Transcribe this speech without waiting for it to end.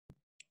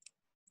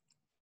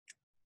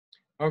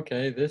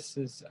Okay, this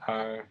is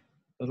our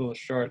little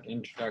short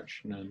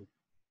introduction on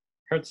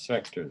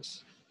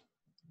HerzVectors.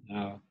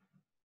 Now,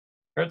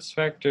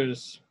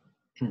 HerzVectors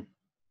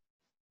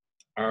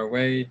are a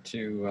way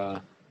to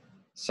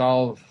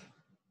solve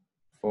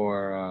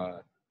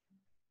for,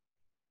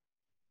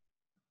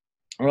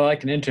 well,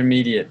 like an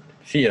intermediate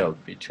field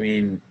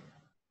between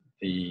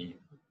the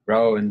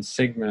rho and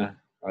sigma,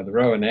 or the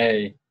rho and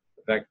A,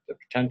 the vector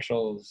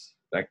potentials,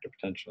 vector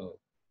potential,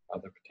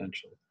 other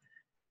potential,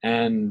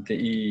 and the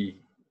E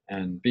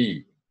and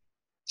B.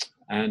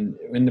 And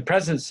in the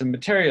presence of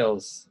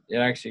materials, it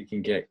actually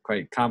can get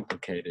quite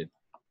complicated.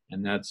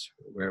 And that's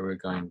where we're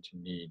going to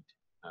need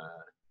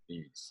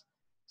these.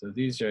 So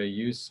these are a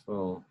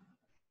useful,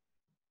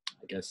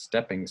 I guess,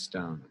 stepping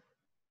stone.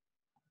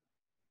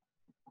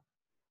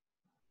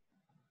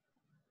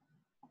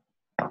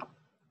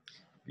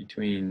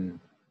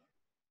 Between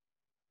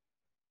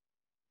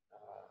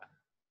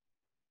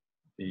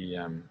the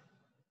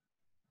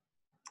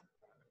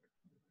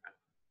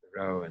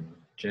rho and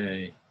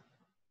J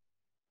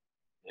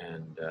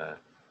and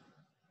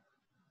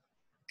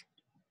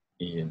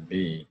E and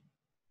B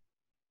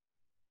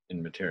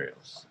in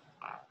materials.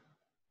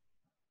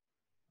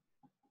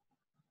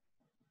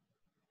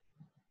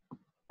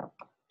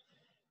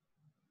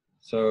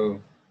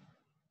 So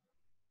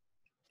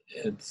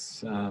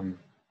it's going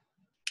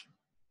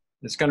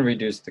to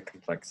reduce the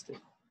complexity.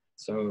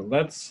 So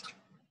let's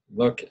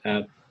look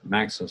at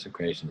Maxwell's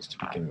equations to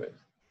begin with.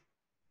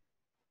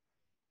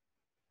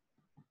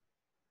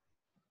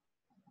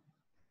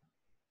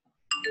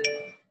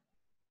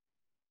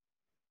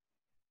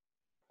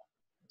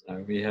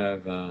 We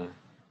have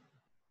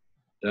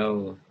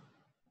del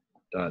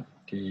dot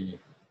D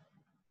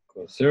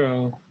equals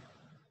 0,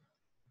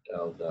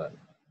 del dot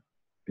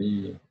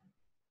B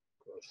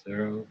equals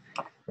 0.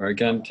 We're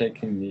again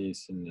taking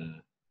these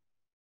in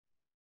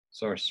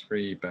source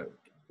free, but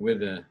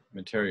with a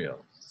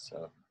material.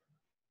 So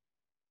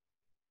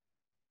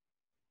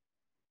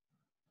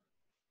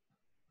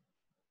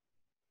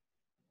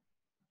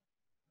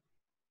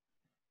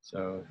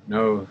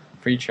no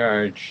free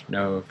charge,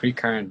 no free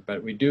current,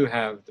 but we do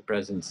have the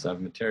presence of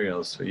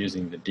materials, so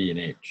using the D and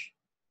H.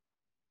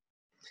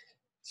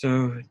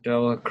 So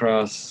del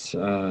across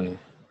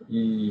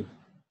E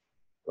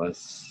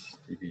plus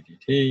dB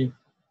dt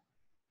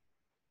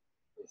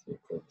is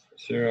equal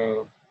to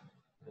 0,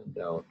 and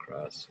del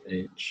cross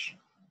H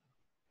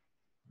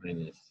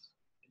minus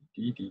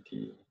d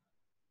dt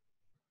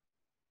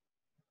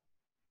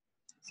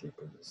is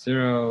equal to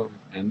 0,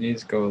 and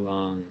these go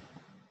along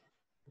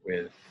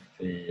with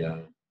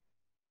the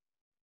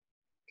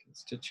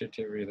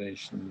constitutive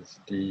relations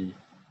d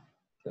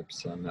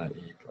epsilon naught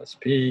E plus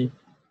P.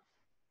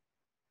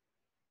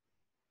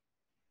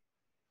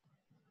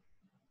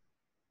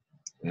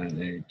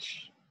 And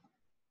H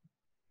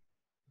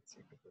is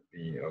equal to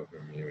B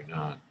over mu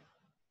naught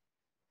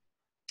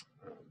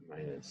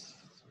minus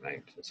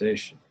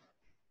magnetization.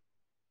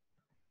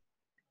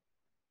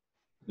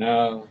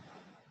 Now,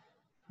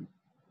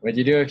 what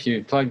you do if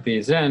you plug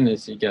these in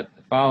is you get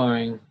the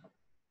following.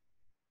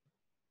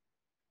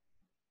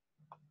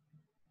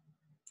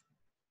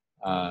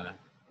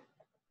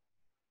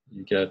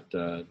 You get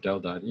del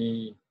dot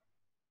E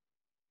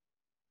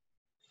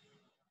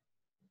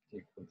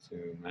equal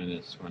to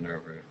minus 1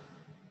 over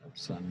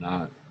epsilon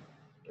naught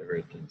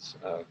divergence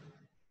of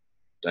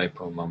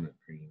dipole moment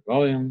per unit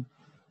volume.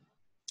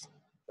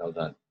 Del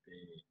dot B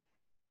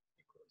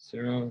equals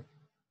 0.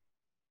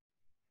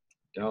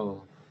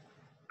 Del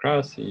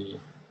cross E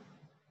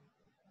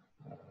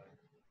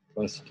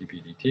plus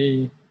dB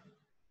dt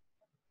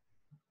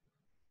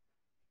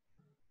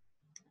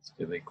is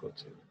still equal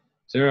to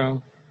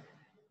 0.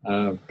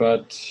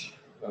 But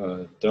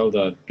del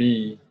dot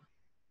B,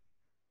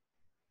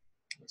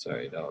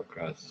 sorry, del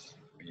cross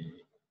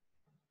B,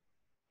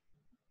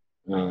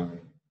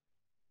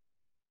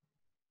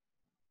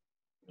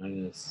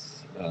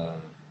 minus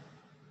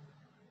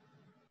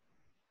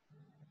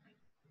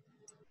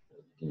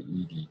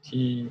dE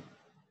dt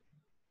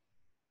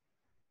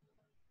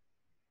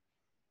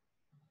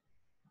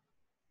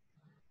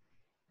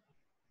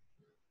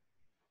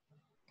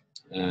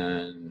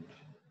and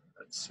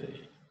let's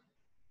see,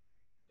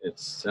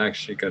 it's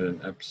actually got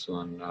an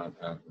epsilon naught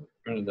out in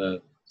front of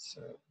that,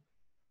 so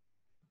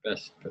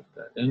best put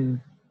that in.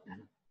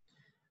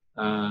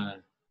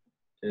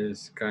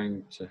 Is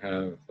going to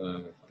have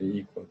be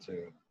equal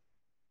to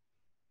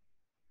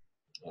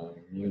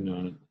mu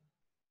naught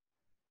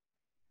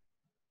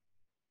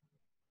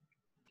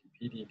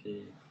dP dt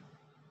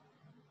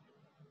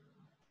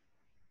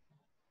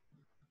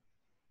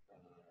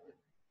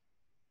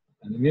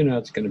and the mu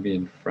naught's going to be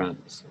in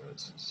front, so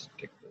let's just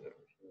stick that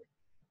over here,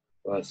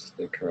 plus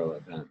the curl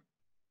of M.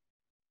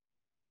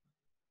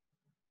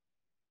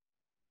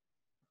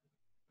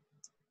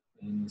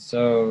 And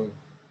so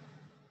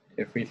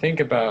if we think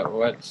about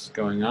what's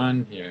going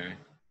on here,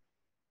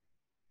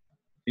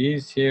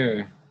 these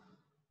here,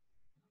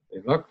 they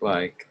look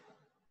like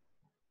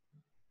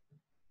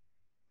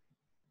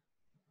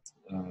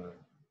the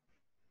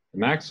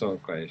Maxwell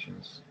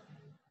equations.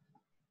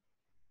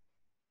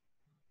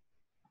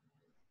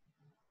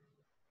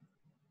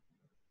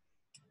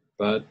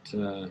 but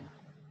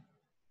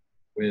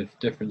with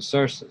different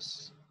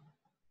sources.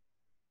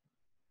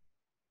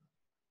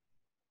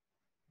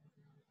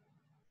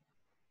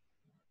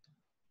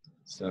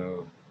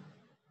 So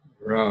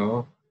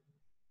rho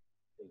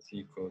is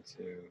equal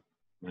to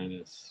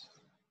minus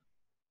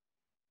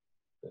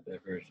the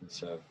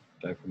divergence of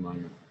dipole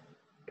moment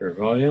per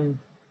volume,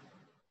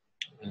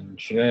 and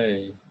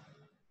J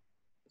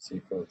is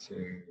equal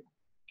to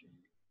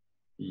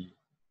d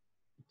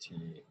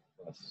t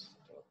plus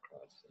del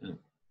cross m.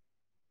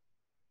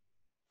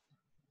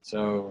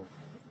 So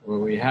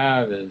what we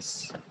have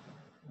is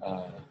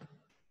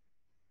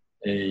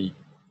a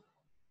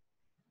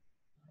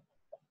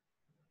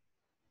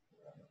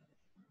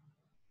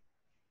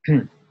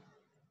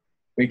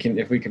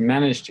if we can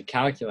manage to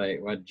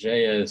calculate what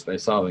J is by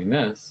solving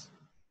this,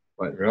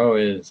 what rho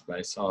is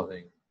by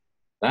solving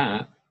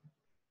that,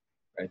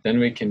 right? Then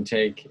we can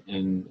take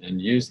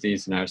and use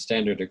these in our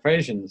standard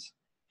equations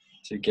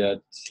to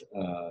get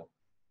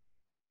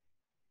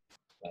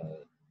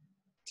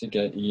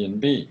E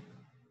and B.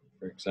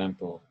 For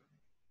example,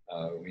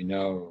 we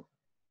know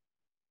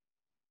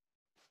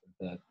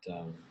that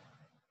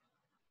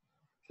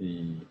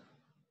the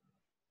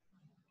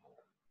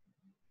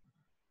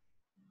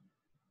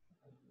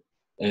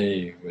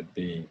A would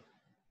be,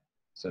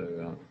 so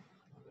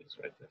let's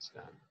write this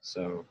down.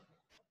 So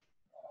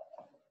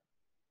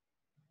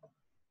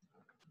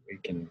we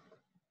can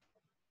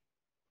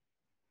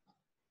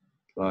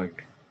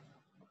plug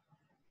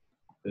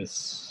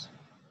this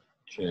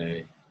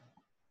J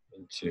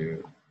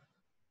into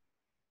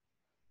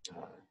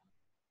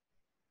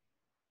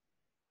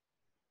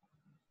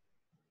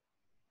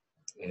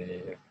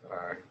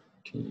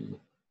AFRT,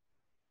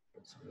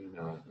 as we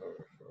know it,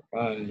 over 4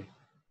 pi,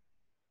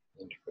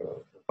 integral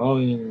of the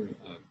volume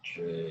of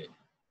J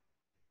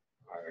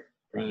R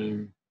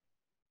prime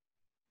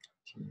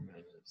T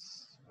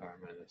minus R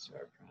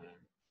prime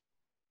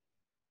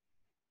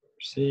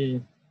over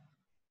C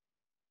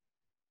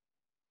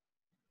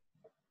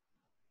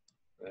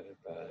divided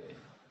by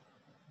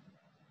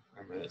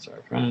R minus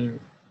R prime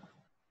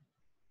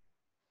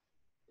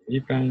V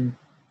prime.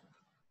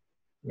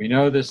 We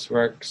know this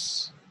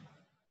works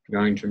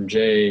going from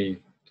J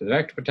to the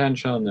vector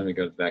potential, and then we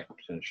go to the vector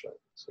potential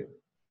to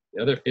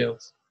the other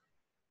fields.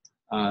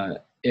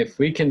 If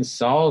we can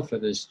solve for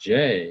this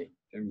J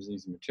in terms of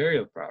these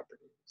material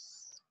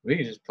properties, we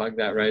can just plug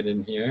that right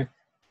in here,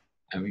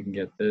 and we can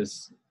get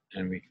this,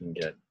 and we can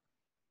get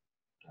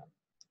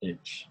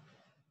H.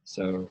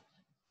 So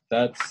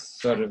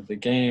that's sort of the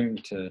game,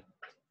 to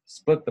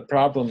split the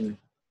problem,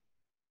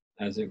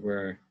 as it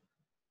were,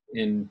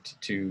 into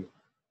two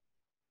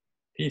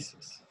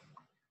pieces.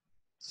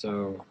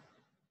 So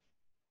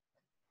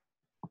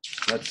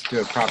let's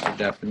do a proper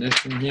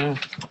definition here.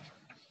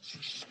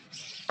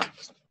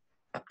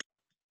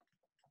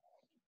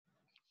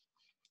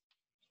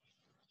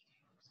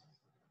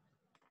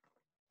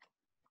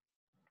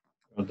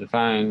 We'll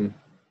define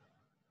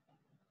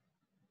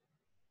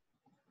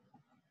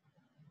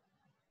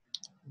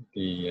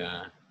the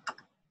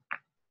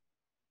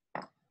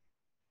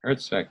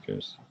Hertz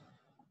vectors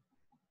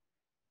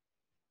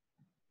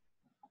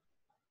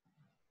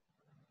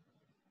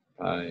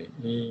pi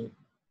E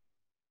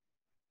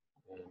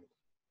and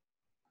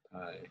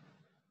pi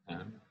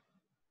M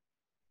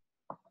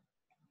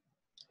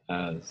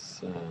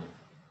as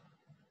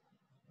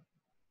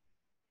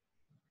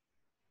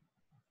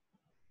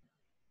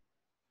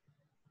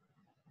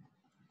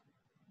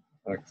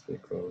x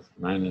equals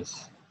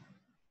minus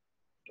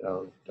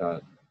del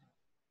dot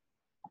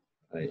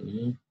pi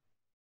E,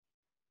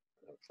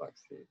 that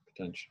flux the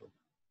potential,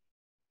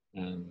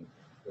 and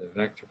the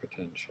vector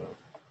potential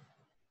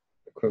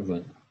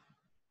equivalent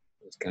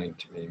is going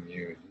to be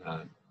mu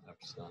naught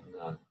epsilon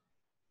naught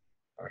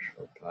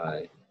partial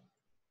pi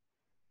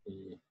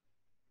E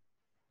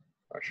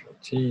partial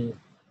T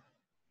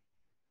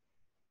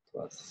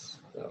plus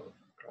del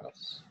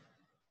cross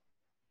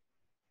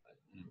pi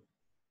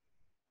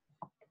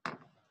M.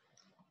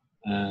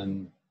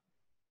 And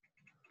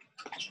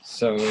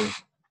so, to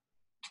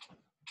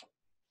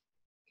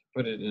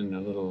put it in a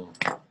little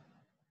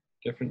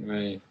different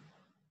way,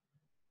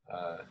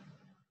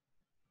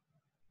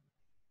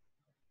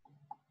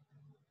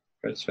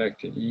 Hertz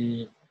vector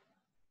E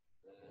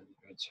and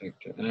Hertz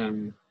vector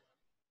M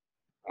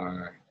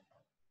are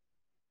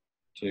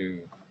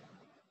two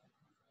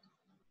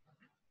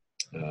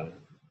F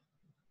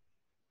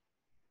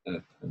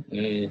and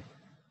A,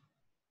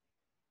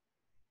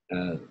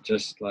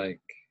 just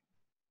like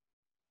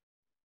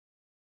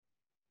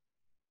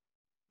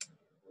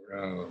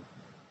rho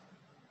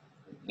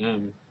and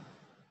M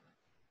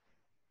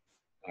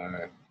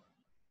are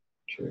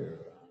two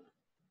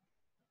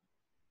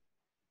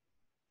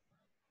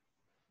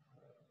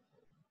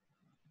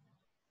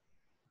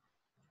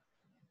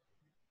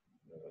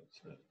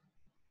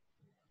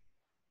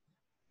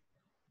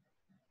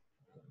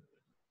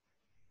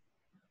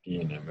D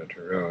and M are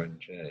to rho and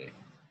J.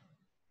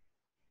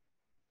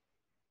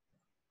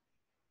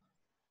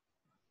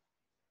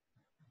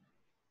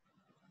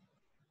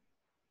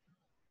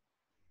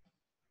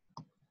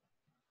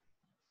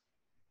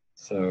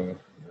 So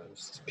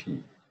this is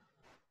P.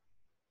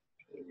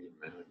 Read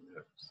my own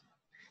notes.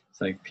 It's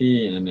like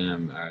P and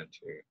M are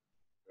to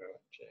rho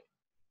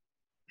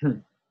and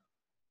J.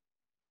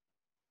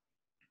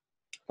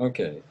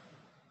 Okay,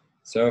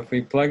 so if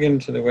we plug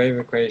into the wave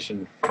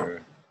equation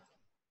for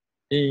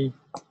P,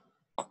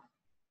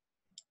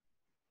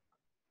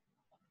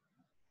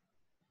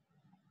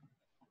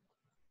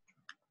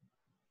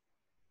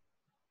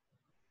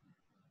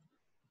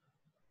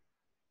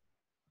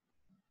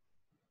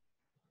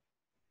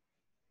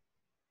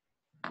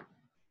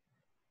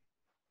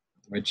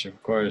 which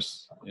of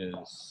course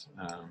is,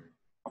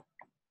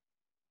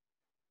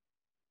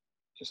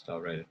 just I'll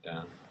write it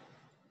down,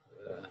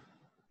 the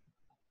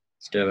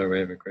scalar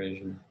wave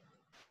equation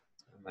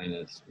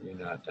minus mu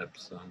naught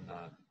epsilon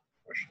naught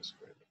partial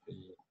squared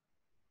B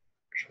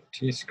partial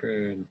T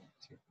squared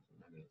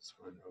minus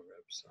 1 over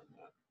epsilon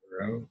naught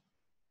rho.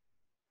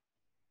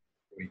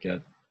 We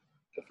get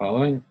the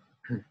following,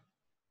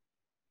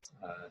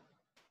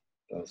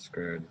 del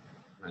squared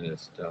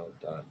minus del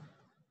dot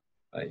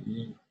by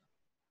E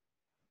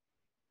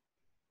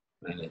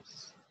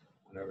minus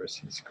 1 over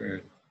C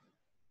squared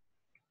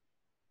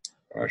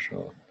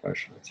partial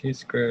T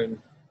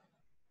squared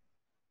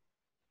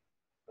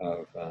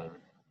of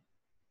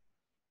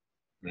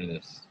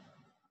minus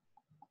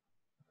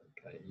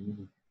pi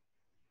E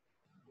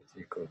is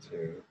equal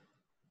to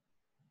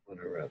 1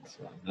 over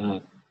epsilon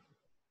naught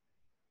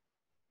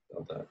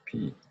del dot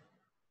P.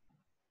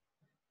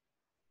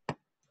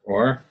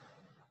 Or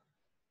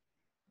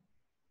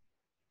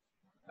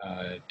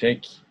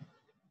take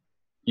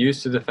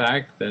use of the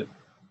fact that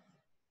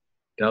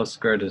del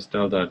squared is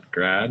del dot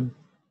grad.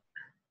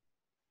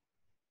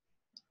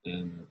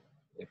 And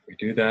if we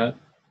do that,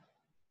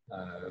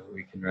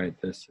 we can write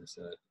this as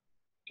a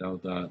del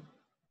dot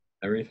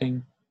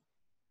everything.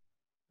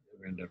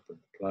 We end up with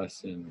the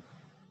plus in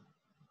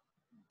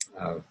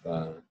of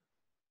pi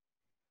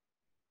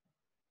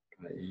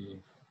E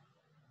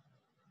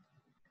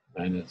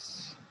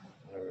minus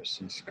 1 over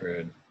C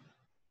squared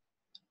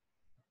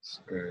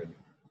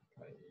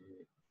pi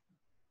E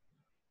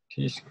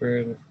T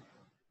squared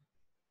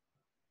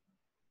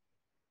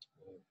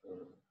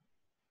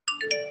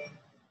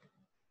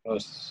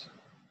plus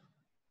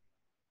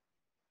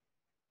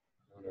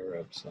 1 over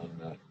epsilon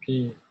naught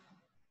P.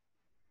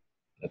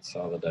 That's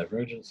all the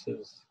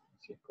divergences.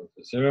 It's equal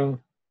to 0.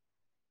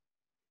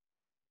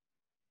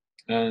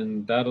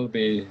 And that'll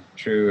be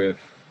true if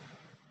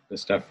the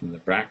stuff in the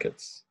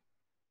brackets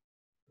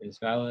is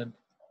valid.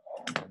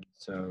 And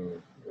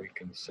so we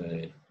can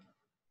say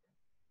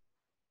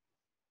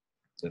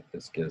that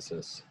this gives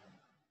us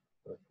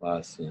the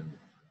Laplacian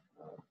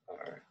of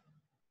our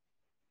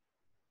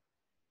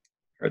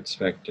Hertz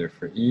vector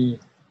for E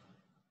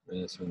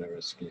minus 1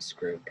 over ski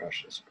squared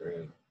partial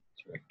squared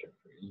vector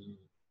for E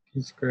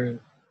T squared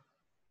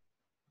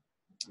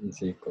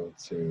is equal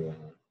to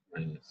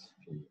minus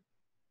P.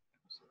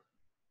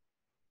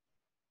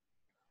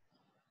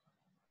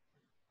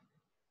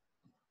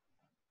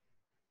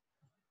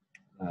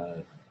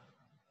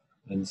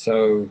 And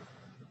so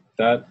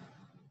that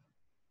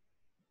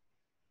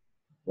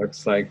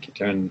looks like you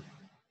turn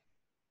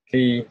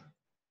P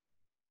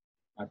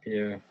up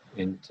here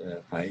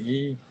into pi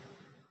E,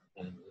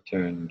 and you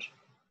turned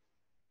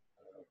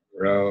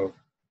rho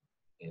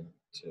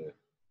into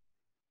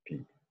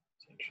P,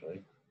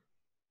 essentially.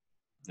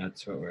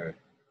 That's what we're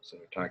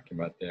sort of talking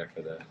about there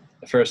for the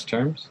first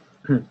terms.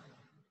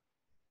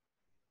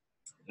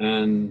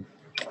 And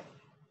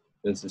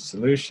there's a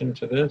solution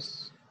to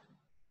this.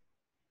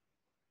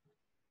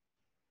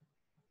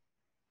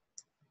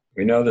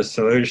 We know the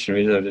solution,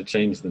 we just have to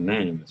change the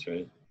names,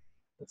 right?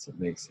 That's what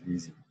makes it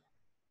easy.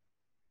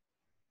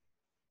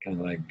 Kind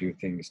of like do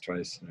things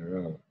twice in a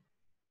row.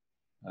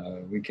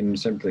 We can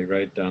simply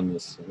write down the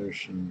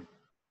solution.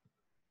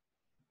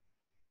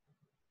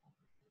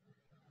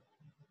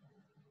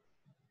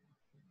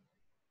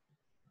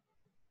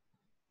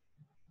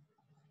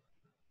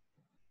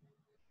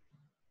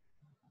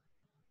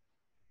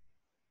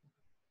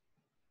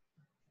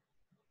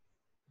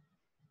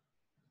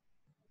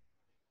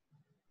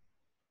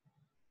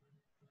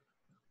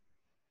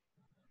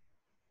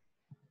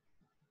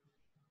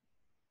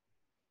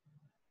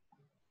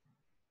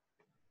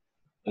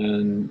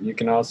 And you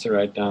can also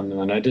write down the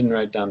one. I didn't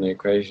write down the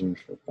equation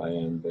for pi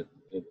m, but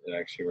it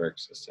actually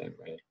works the same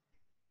way.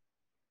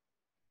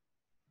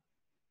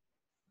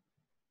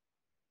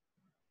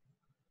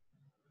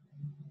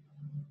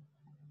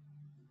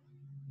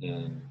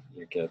 And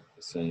you get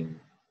the same.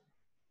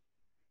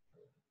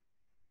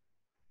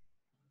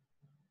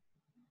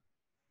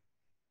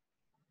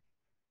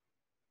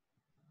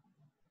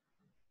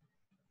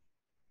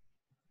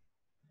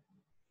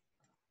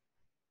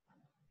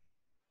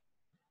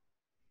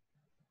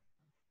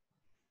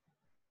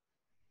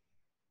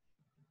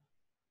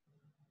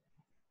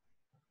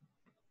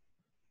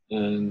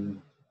 And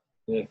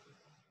if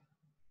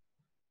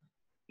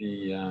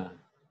the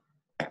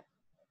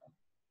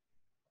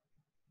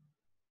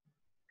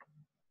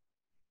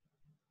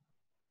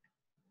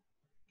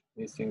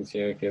these things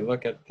here, if you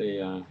look at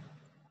the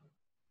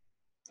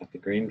at the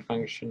green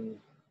function,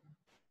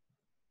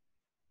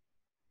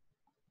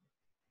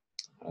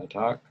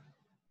 talk,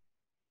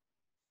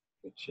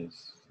 which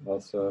is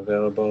also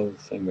available the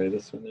same way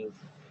this one is.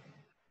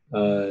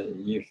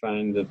 You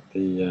find that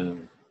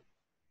the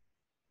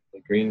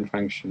green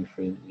function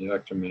for the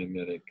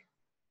electromagnetic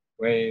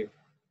wave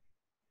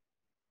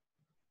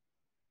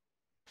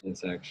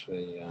is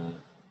actually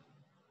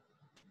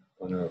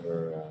 1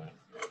 over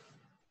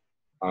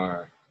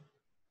r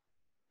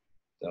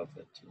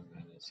delta t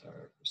minus r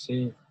over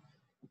c.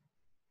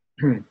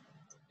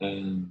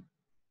 And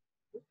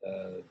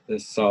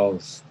this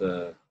solves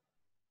the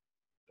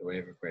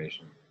wave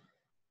equation.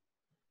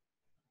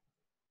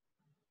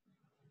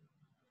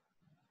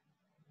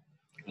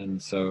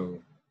 And so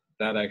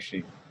that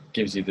actually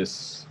gives you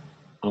this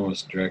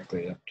almost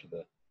directly up to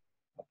the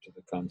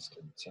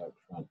constants out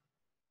front.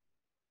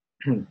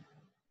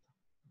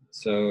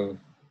 So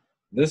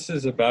this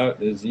is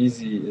about as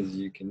easy as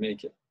you can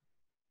make it.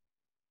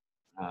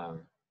 And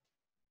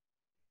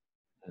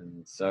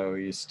so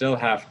you still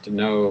have to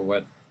know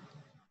what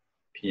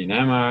P and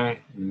M are in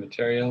the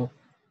material,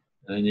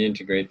 and then you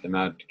integrate them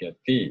out to get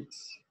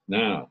these.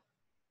 Now,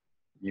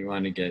 you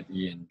want to get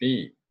E and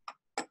B.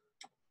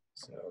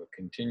 So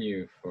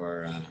continue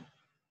for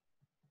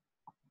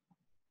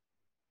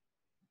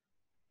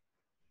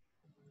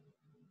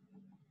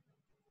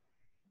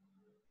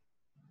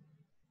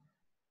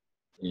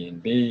E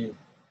and B.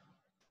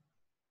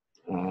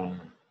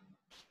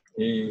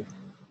 E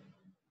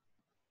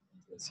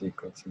is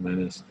equal to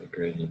minus the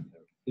gradient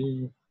of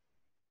B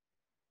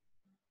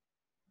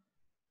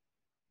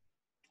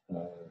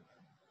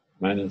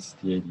minus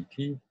the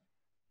ADT.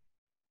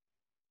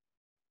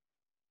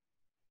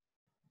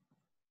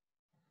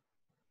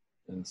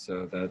 And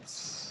so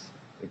that's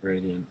the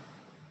gradient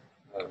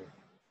of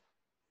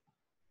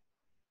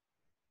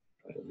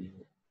E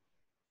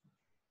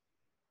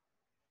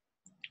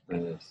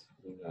minus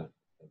U naught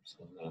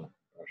epsilon naught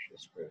partial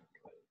squared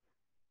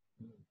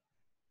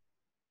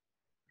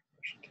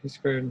partial T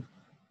squared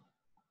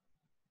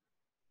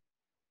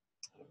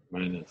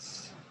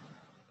minus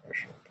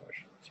partial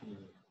T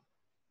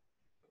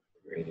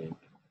gradient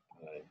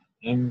by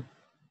M.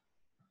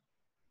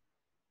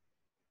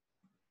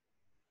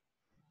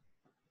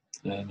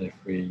 And if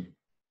we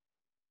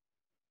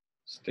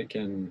stick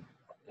in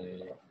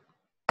a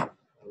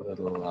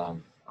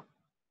little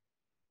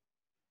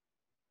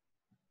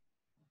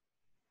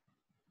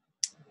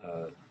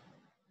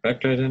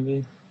vector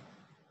identity,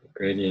 the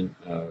gradient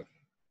of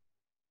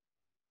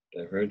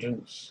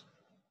divergence.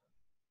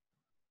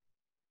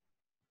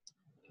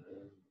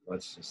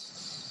 Let's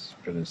just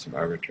put in some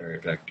arbitrary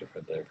vector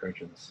for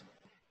divergence.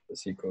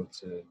 Is equal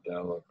to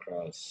del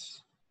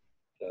across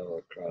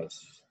that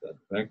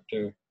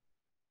vector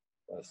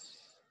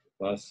plus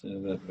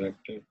that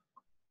vector.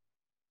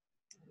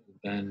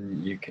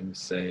 Then you can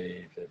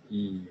say that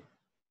E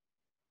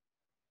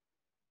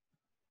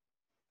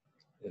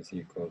is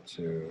equal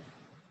to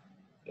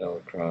del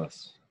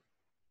across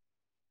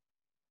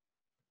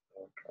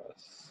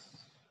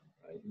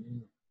by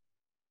E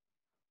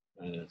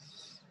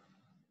minus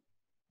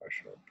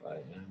partial by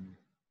M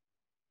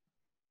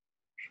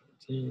partial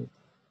T.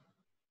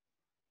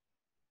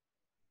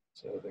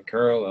 So the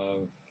curl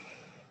of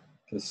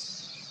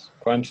this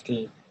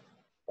quantity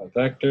of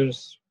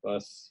vectors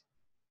plus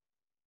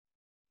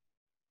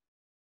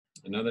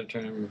another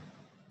term,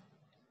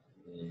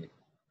 the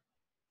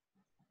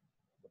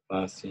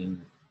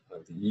Laplacian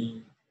of the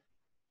E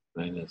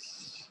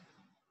minus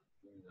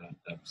naught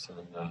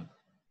epsilon naught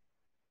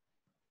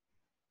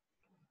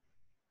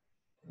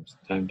times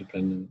time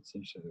dependent,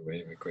 essentially the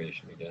wave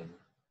equation again.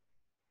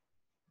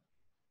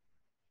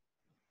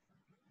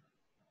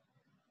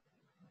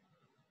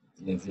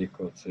 Is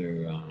equal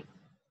to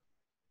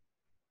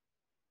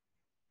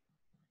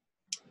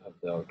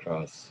del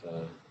cross E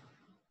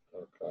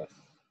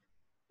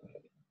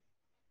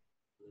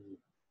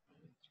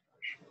minus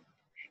partial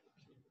T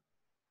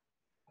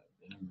by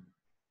M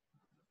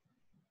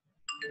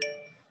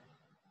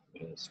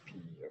minus P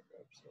over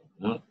epsilon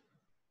naught.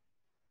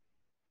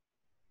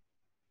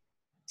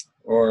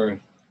 Or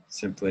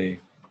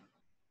simply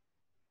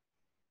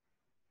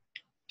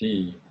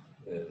D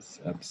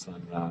is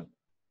epsilon naught,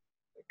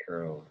 the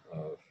curl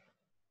of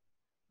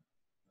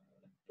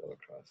del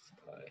across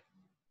pi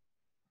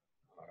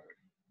R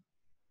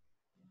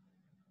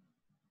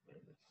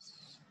minus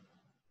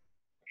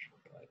partial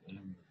pi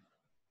M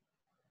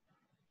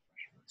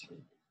partial T.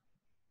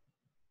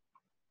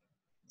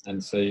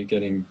 And so you're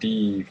getting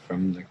D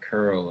from the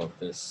curl of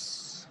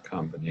this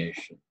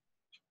combination.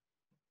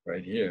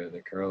 Right here,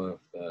 the curl of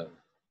the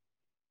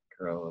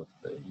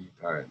E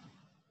part,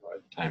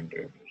 or time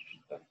derivative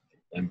of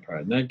the M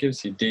part. And that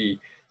gives you D.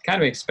 It's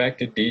kind of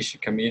expected D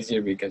should come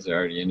easier because they're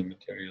already in the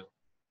material.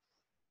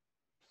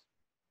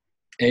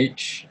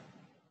 H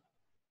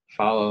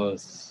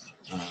follows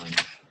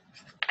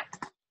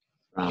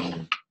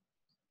from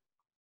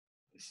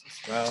this as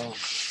well.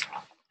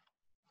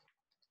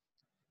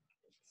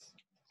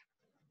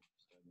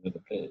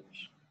 Another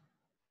page.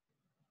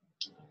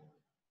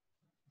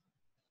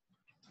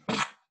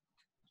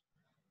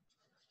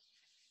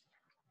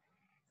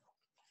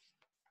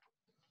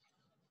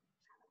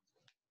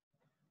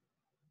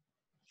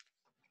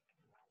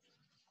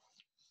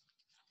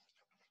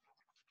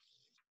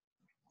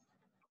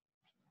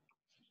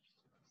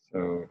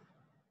 So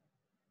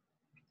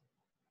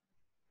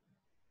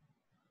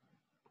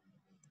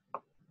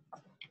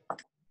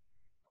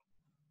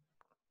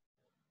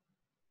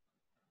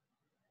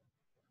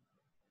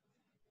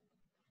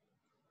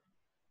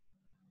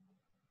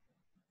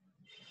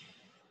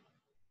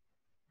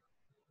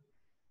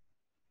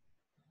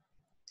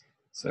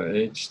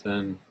H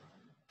then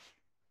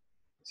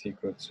is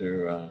equal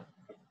to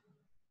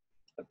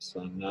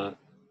epsilon naught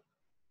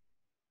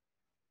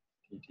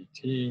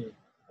ddt,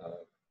 a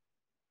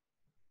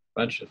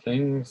bunch of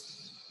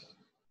things,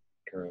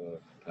 curl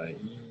of pi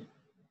e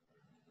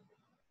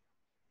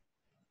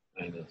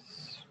minus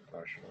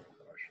partial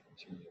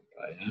t of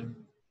pi m,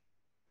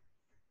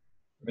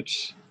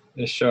 which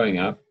is showing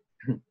up,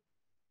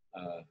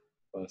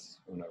 plus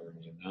 1 over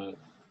mu naught,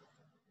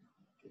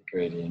 the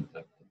gradient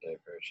of the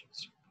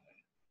divergence.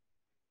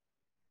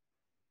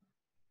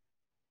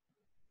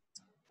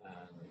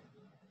 And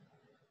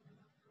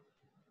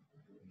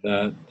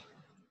that,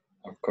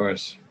 of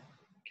course,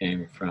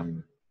 came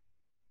from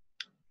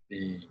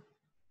B,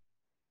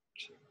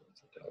 which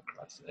equals del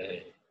cross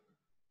A,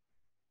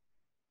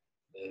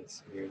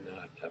 is mu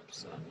naught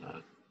epsilon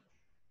naught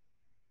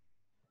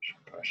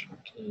partial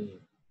t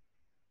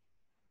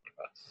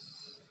plus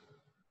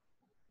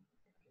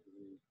E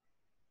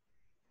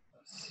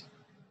plus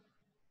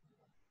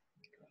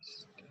cross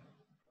del cross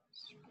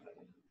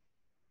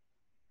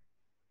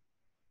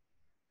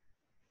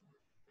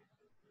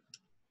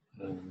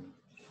pi.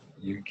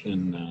 You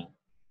can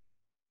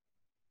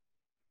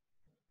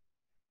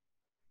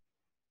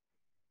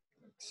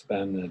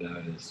expand that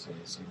out as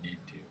you need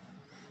to.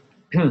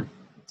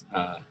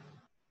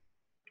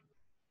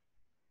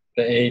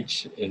 The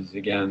H is,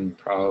 again,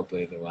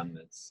 probably the one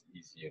that's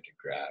easier to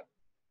grab.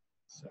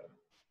 So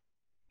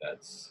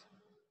that's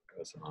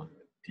goes along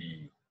with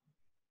D.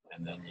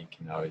 And then you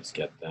can always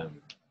get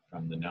them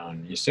from the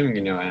known. You assume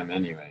you know M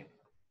anyway.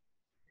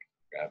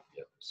 Grab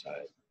the other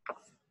side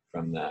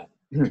from that.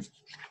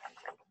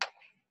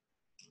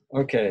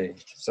 Okay,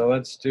 so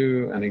let's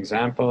do an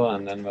example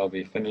and then we'll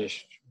be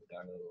finished with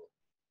our little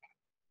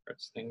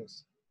Hertz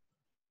things.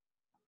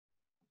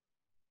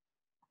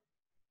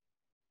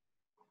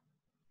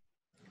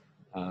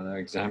 The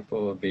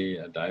example will be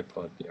a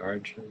dipole at the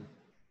origin.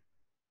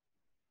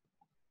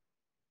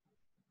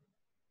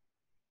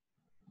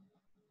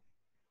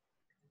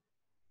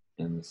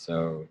 And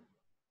so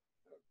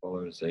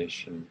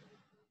polarization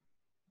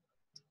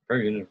per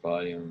unit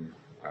volume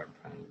R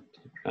prime T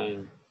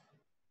prime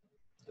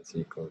is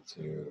equal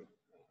to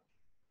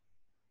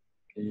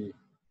P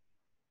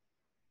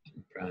T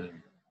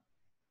prime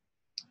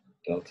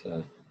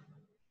delta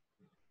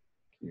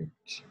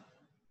cubed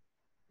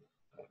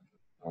of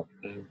R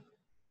prime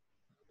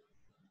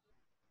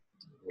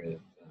with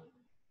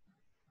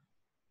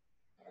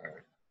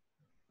our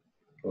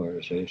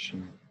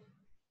polarization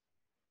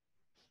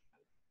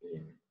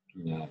being P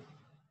naught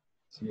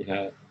C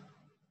hat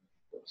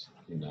plus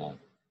P naught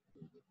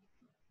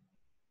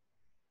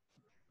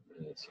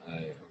minus I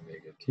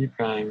omega T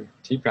prime.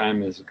 T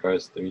prime is, of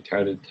course, the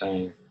retarded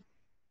time,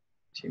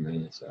 T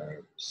minus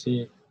R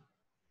C,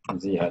 and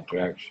Z hat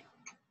direction.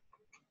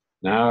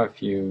 Now,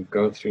 if you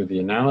go through the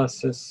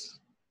analysis,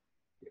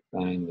 you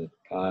find that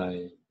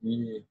pi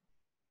E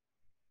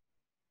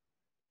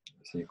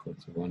is equal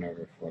to 1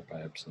 over 4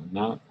 pi epsilon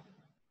naught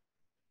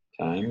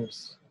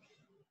times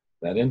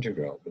that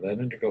integral. But that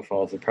integral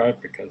falls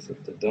apart because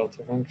of the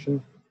delta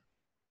function.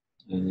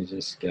 And you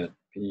just get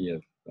P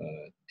of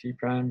T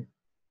prime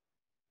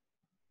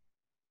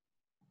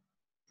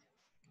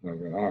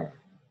over R,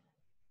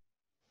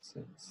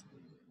 since the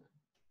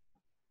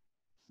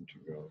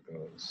integral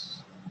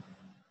goes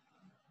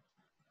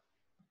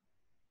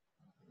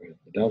with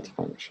the delta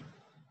function.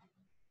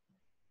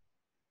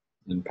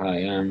 And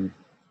pi m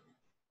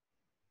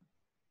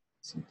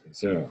simply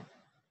 0.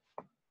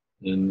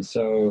 And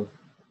so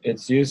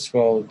it's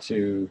useful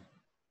to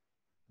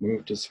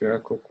move to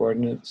spherical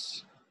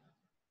coordinates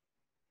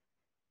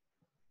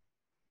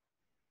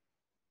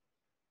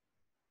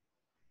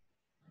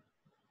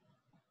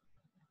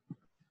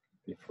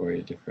before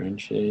you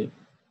differentiate.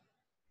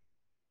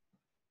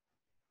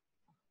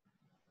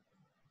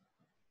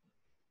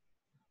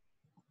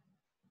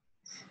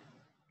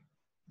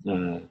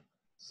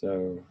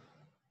 So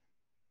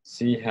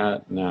C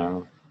hat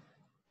now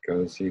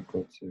goes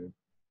equal to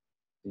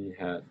C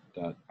hat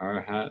dot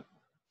R hat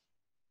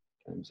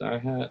times R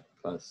hat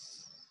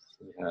plus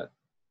C hat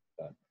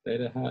dot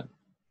theta hat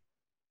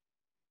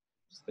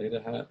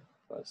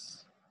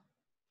plus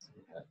C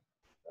hat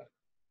dot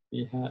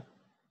B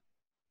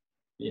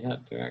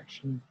hat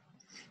direction.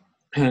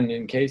 And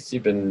in case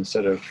you've been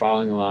sort of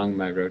following along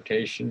my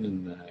rotation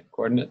in the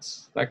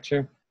coordinates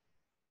lecture,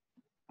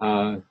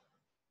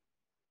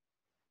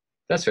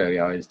 that's where we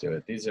always do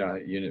it. These are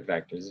unit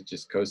vectors. It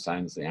just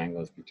cosines the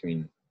angles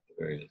between the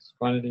various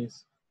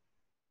quantities.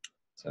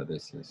 So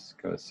this is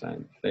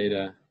cosine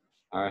theta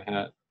R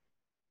hat.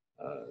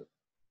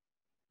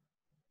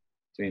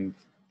 Between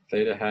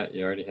theta hat,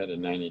 you already had a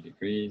 90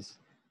 degrees.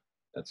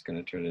 That's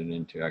going to turn it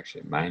into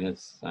actually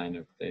minus sine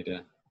of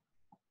theta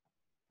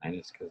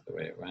minus because of the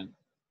way it went,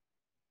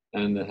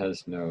 and it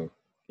has no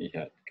phi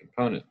hat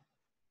component.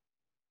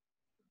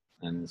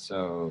 And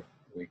so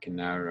we can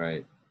now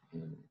write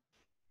in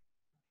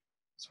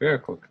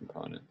spherical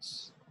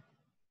components.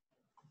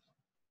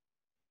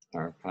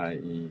 Our pi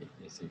e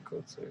is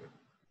equal to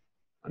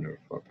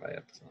 1/4 pi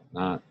epsilon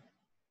naught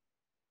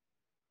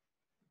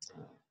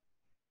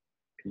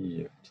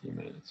p of t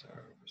minus r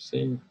over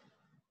c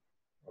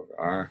over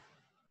r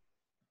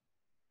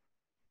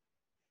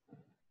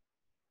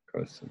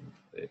cosine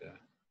theta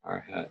r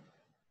hat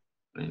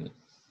minus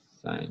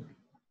sine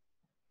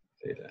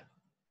theta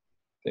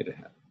theta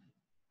hat.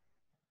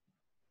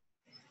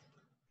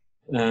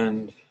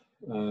 And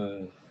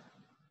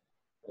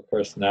of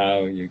course,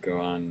 now you go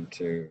on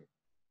to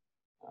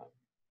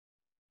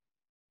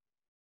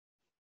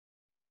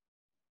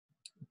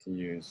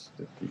use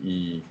that the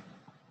E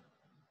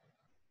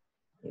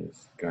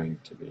is going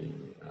to be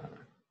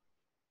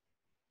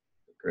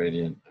the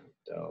gradient of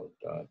del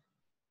dot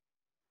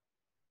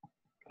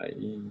pi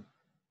E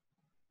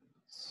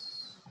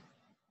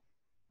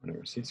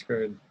 1/c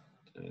squared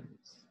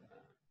times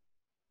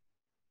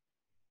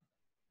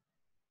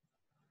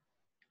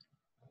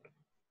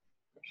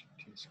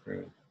t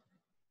squared.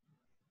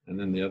 And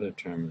then the other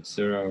term is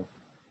 0,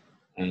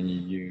 and you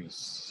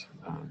use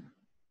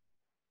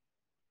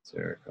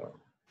spherical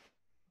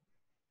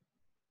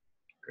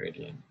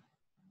gradient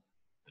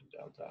and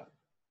del dot,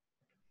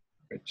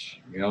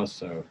 which we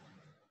also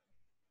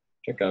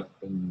pick up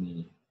in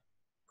the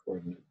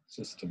coordinate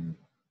system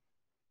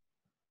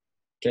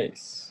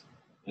case.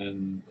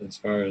 And as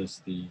far as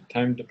the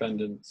time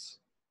dependence,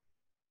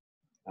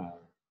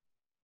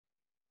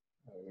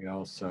 we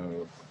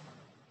also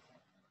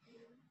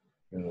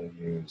will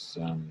use,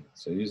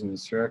 so using the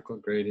spherical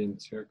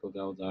gradient, spherical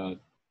del dot,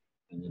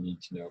 and you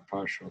need to know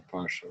partial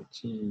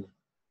t,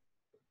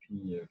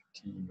 p of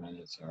t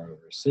minus r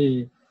over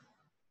c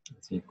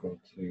is equal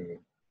to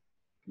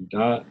p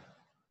dot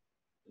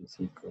is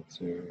equal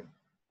to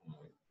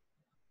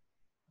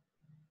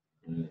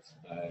minus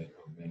I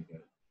omega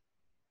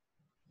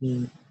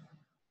e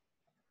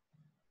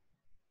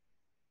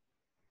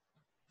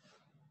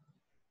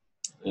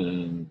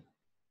and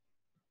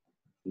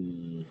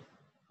the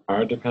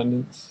r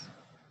dependence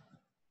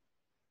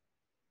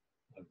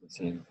of the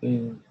same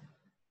thing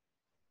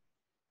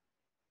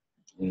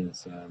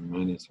is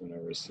minus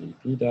 1/c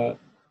p dot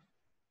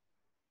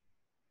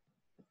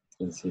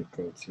is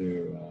equal to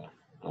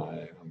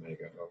I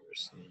omega over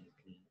c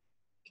p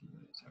t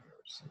minus r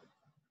over c.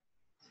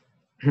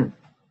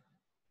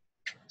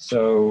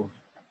 So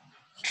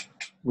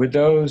with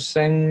those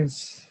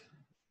things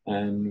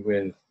and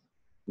with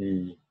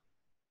the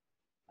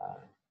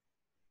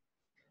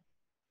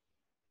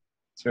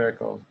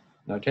spherical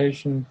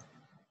notation,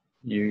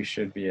 you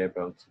should be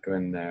able to go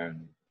in there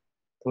and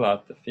pull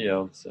out the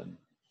fields. And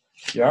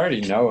you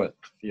already know what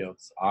the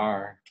fields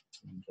are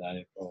in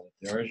dipole at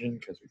the origin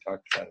because we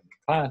talked about it in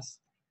class.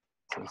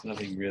 So there's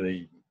nothing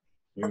really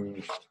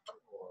new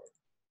or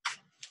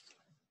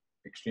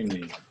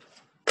extremely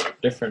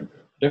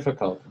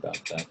difficult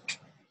about that.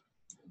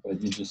 But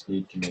you just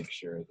need to make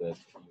sure that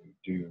you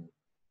do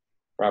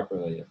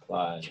properly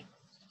apply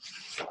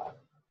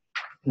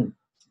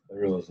the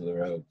rules of the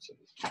road, so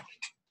to speak.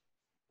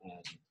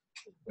 And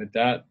with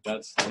that,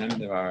 that's the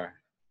end of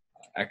our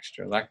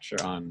extra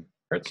lecture on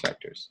Hertz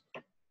vectors.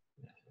 And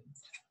I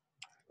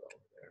will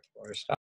therefore stop.